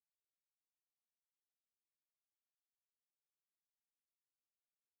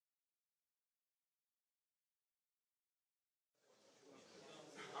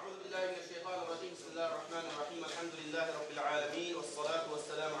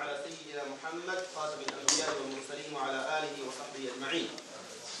محمد خاتم الأنبياء والمرسلين وعلى آله وصحبه أجمعين.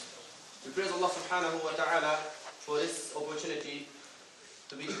 We praise Allah subhanahu wa ta'ala for this opportunity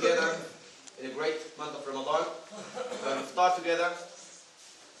to be together in a great month of Ramadan. Iftar together.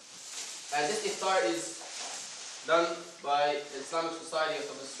 And this iftar is done by the Islamic Society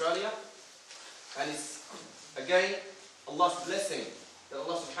of Australia. And it's again Allah's blessing that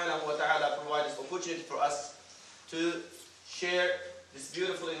Allah subhanahu wa ta'ala provides this opportunity for us to share this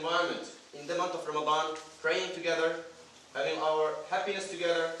beautiful environment in the month of Ramadan, praying together, having our happiness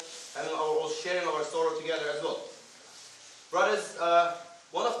together, sharing our sorrow together as well. Brothers,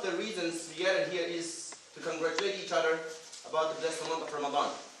 one of the reasons we gathered here is to congratulate each other about the blessed month of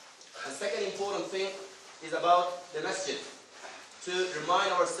Ramadan. The second important thing is about the Masjid, to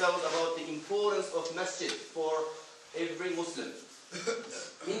remind ourselves about the importance of Masjid for every Muslim.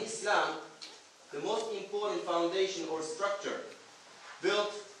 In Islam, the most important foundation or structure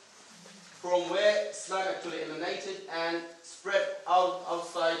built from where Islam actually emanated and spread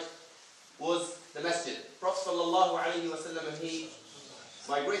outside was the Masjid. Prophet sallallahu alaihi wasallam, he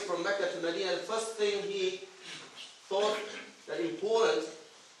migrated from Mecca to Medina. The first thing he thought that important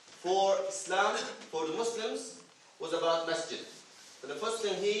for Islam, for the Muslims, was about Masjid. So the first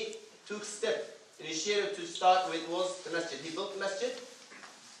thing he took step, initiative to start with was the Masjid. He built the Masjid,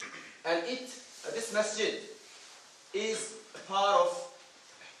 and this Masjid is a part of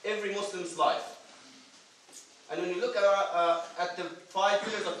every Muslim's life. And when you look at the 5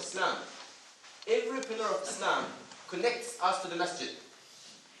 pillars of Islam, every pillar of Islam connects us to the Masjid.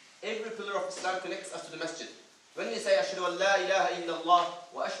 Every pillar of Islam connects us to the Masjid. When we say Ashhadu an la ilaha illallah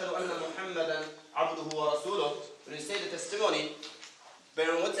wa ashhadu anna Muhammadan abduhu wa rasuluh, when we say the testimony,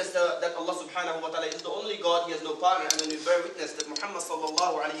 bearing witness that Allah subhanahu wa ta'ala is the only God, He has no partner, and when we bear witness that Muhammad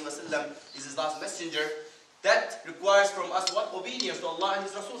sallallahu alayhi wa sallam is His last messenger, that requires from us what? Obedience to Allah and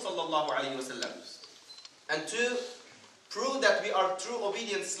His Rasul sallallahu alayhi wa sallam. And to prove that we are true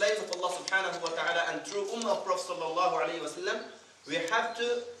obedient slaves of Allah subhanahu wa ta'ala and true ummah of Prophet sallallahu alayhi wa sallam, we have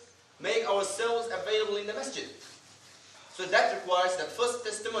to make ourselves available in the Masjid. So that requires that first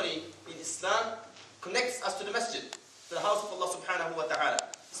testimony in Islam connects us to the Masjid, to the house of Allah subhanahu wa ta'ala.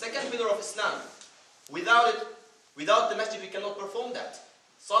 Second pillar of Islam, without the Masjid we cannot perform that.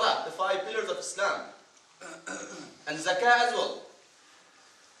 Salah, the 5 pillars of Islam. And Zakah as well.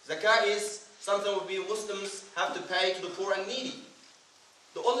 Zakah is something we Muslims have to pay to the poor and needy.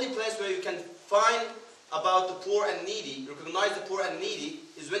 The only place where you can find about the poor and needy, recognize the poor and needy,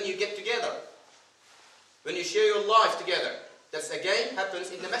 is when you get together. When you share your life together. That again happens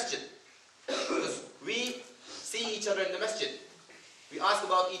in the Masjid. Because we see each other in the Masjid. We ask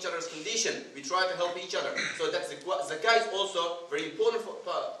about each other's condition. We try to help each other. So that's Zakah is also very important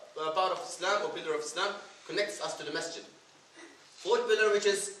part of Islam, or pillar of Islam, connects us to the Masjid. Fourth pillar, which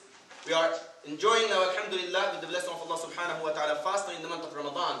is we are enjoying now, alhamdulillah, with the blessing of Allah subhanahu wa ta'ala, fasting in the month of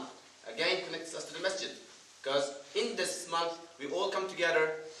Ramadan, again connects us to the Masjid. Because in this month, we all come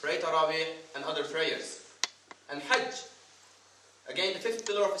together, pray Taraweeh and other prayers. And Hajj, again the 5th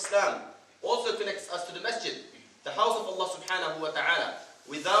pillar of Islam, also connects us to the Masjid, the house of Allah subhanahu wa ta'ala.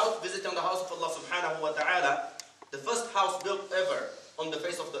 Without visiting the house of Allah subhanahu wa ta'ala, the first house built ever on the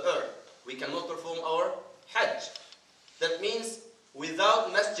face of the earth, we cannot perform our Hajj. That means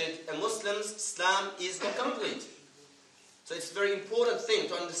without Masjid, a Muslim's Islam is not complete. So it's a very important thing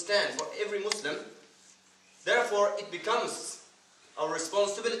to understand for every Muslim. Therefore, it becomes our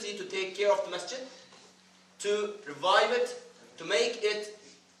responsibility to take care of the Masjid, to revive it, to make it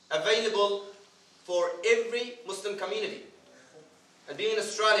available for every Muslim community. And being in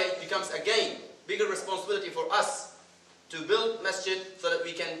Australia, it becomes again bigger responsibility for us to build Masjid so that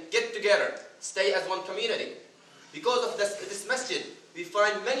we can get together, stay as one community. Because of this Masjid, we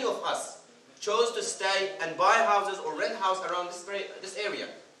find many of us chose to stay and buy houses or rent houses around this area.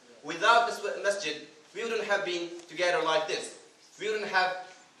 Without this Masjid, we wouldn't have been together like this. We wouldn't have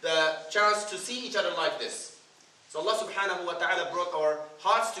the chance to see each other like this. So Allah subhanahu wa ta'ala brought our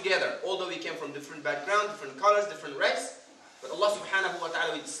hearts together, although we came from different backgrounds, different colors, different races. But Allah subhanahu wa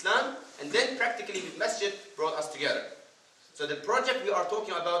ta'ala with Islam, and then practically with Masjid, brought us together. So the project we are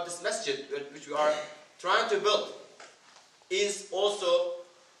talking about, this Masjid, which we are trying to build, is also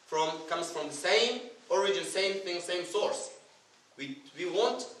comes from the same origin, same thing, same source. We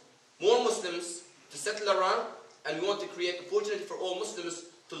want more Muslims to settle around, and we want to create opportunity for all Muslims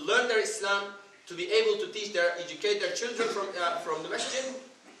to learn their Islam, to be able to educate their children from the Masjid.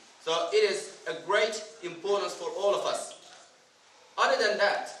 So it is a great importance for all of us. Other than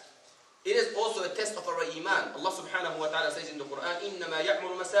that, it is also a test of our iman. Allah subhanahu wa ta'ala says in the Quran, إِنَّمَا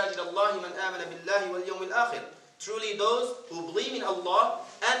يَعْمُرُ مَسَاجِدَ اللَّهِ مَنْ آمَنَ بِاللَّهِ وَالْيَوْمِ الْآخِرِ. Truly those who believe in Allah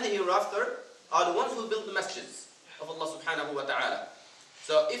and the hereafter are the ones who build the masjids of Allah subhanahu wa ta'ala.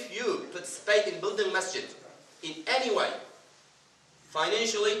 So if you participate in building masjid in any way,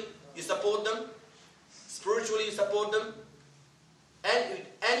 financially you support them, spiritually you support them, and with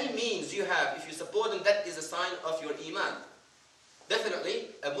any means you have, if you support them, that is a sign of your iman. Definitely,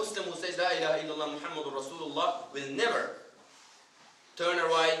 a Muslim who says La ilaha illallah Muhammadur Rasulullah will never turn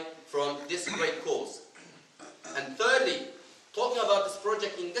away from this great cause. And thirdly, talking about this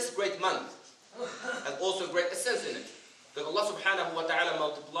project in this great month has also great essence in it. Because Allah subhanahu wa ta'ala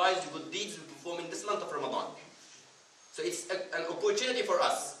multiplies the good deeds we perform in this month of Ramadan. So it's an opportunity for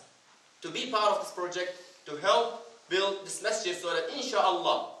us to be part of this project, to help build this masjid so that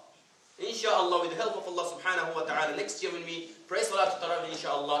inshallah, with the help of Allah subhanahu wa ta'ala, next year when we pray Salat al-Tarawih,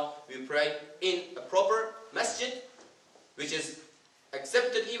 inshallah, we pray in a proper masjid, which is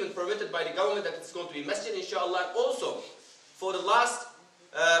accepted, even permitted by the government, that it's going to be masjid, inshallah. And also, for the last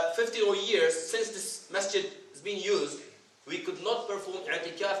 50 years, since this masjid has been used, we could not perform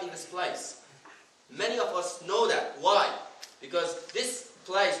i'tikaf in this place. Many of us know that. Why? Because this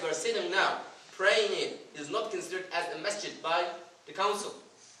place we are sitting now, praying in, is not considered as a masjid by the council.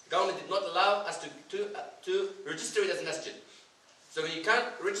 The government did not allow us to register it as a masjid. So when you can't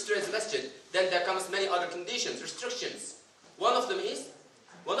register as a masjid, then there comes many other conditions, restrictions. One of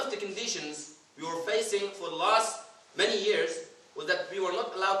the conditions we were facing for the last many years was that we were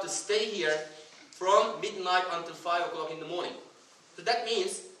not allowed to stay here from midnight until 5 o'clock in the morning. So that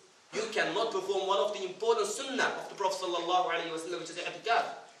means you cannot perform one of the important sunnah of the Prophet ﷺ, which is i'tikaf,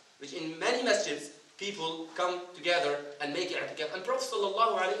 which in many masjids people come together and make i'tikaf. And Prophet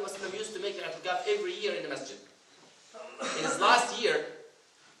ﷺ used to make i'tikaf every year in the masjid. In his last year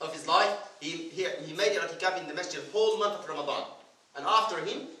of his life, he made i'tikaf in the masjid the whole month of Ramadan. And after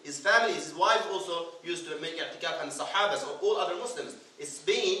him, his family, his wife also used to make i'tikaf, and sahabas or all other Muslims. It's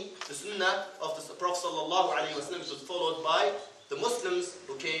been the sunnah of the Prophet ﷺ, which was followed by the Muslims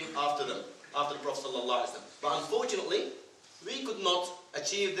who came after them, after the Prophet ﷺ. But unfortunately, we could not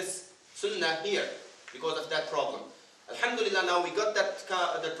achieve this sunnah here because of that problem. Alhamdulillah, now we got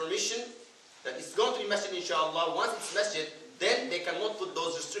that permission that it's going to be masjid, inshallah. Once it's masjid, then they cannot put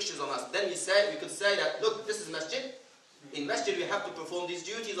those restrictions on us. Then we could say that, look, this is masjid. In masjid we have to perform these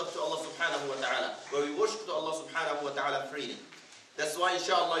duties of Allah subhanahu wa ta'ala, where we worship to Allah subhanahu wa ta'ala freely. That's why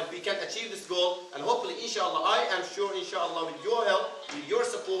inshallah, if we can achieve this goal, and hopefully inshallah, I am sure inshallah, with your help, with your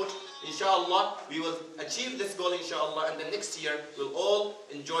support, inshallah, we will achieve this goal inshallah, and then next year we'll all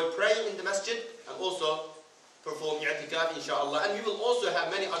enjoy praying in the masjid and also perform i'tikaf inshallah. And we will also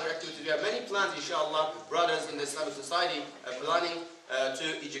have many other activities. We have many plans inshallah. Brothers in the Islamic society are planning to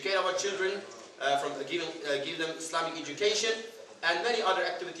educate our children, give them Islamic education, and many other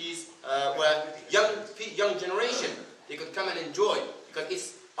activities where young generation, they could come and enjoy, because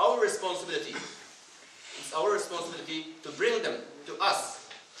it's our responsibility. It's our responsibility to bring them to us,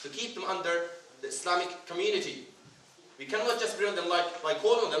 to keep them under the Islamic community. We cannot just bring them like by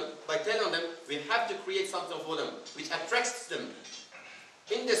calling them, by telling them. We have to create something for them which attracts them.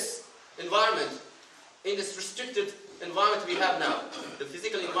 In this environment, in this restricted environment we have now, the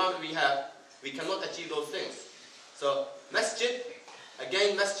physical environment we have, we cannot achieve those things. So masjid,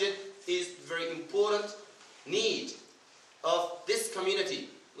 again, masjid is very important need of this community,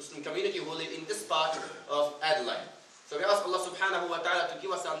 Muslim community who live in this part of Adelaide. So we ask Allah subhanahu wa ta'ala to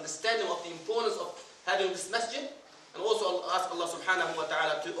give us an understanding of the importance of having this masjid, and also ask Allah subhanahu wa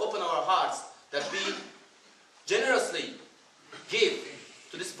ta'ala to open our hearts that we generously give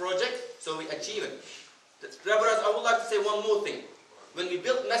to this project so we achieve it. Brothers, I would like to say one more thing. When we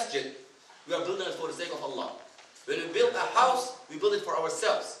build masjid, we are building it for the sake of Allah. When we build a house, we build it for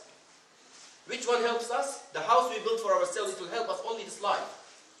ourselves. Which one helps us? The house we build for ourselves, it will help us only this life.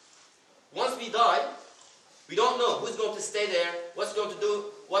 Once we die, we don't know who's going to stay there, what's going to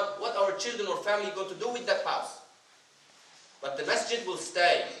do, what our children or family are going to do with that house. But the masjid will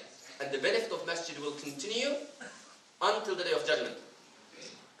stay, and the benefit of masjid will continue until the day of judgment.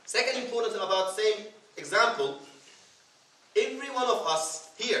 Second important thing about same example, every one of us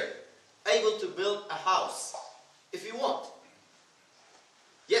here able to build a house if you want.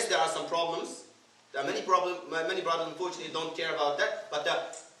 Yes, there are some problems. There are many brothers unfortunately don't care about that, but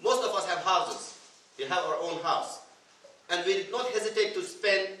most of us have houses. We have our own house. And we did not hesitate to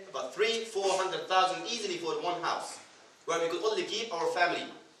spend about 300,000-400,000 easily for one house, where we could only keep our family,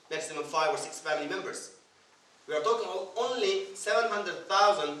 maximum 5 or 6 family members. We are talking about only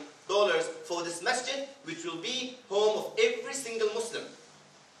 $700,000 for this masjid, which will be home of every single Muslim.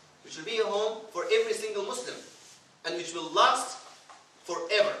 Which will be a home for every single Muslim, and which will last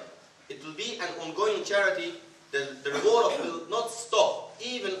forever. It will be an ongoing charity the reward will not stop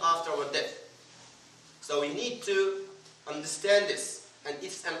even after our death. So we need to understand this. And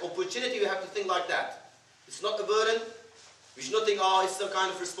it's an opportunity, we have to think like that. It's not a burden. We should not think, oh, it's some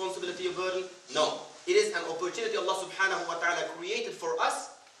kind of responsibility, a burden. No. It is an opportunity Allah subhanahu wa ta'ala created for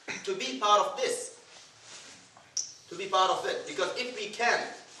us to be part of this. To be part of it. Because if we can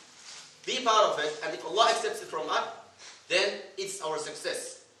be part of it, and if Allah accepts it from us, then it's our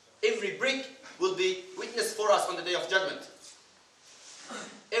success. Every brick will be witness for us on the Day of Judgment.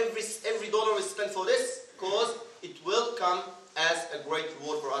 Every dollar we spend for this cause, it will come as a great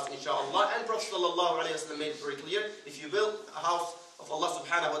reward for us, inshallah. And Prophet ﷺ made it very clear, if you build a house of Allah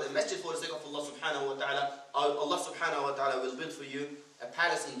subhanahu wa ta'ala, a masjid for the sake of Allah subhanahu wa ta'ala, Allah subhanahu wa ta'ala will build for you a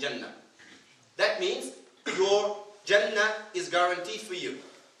palace in Jannah. That means your Jannah is guaranteed for you.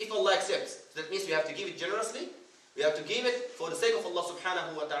 If Allah accepts, that means we have to give it generously. We have to give it for the sake of Allah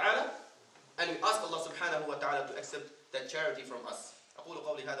subhanahu wa ta'ala. And we ask Allah subhanahu wa ta'ala to accept that charity from us. أقول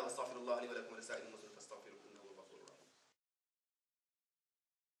قولي هذا وأستغفر الله لي ولكم ولسائر المسلمين.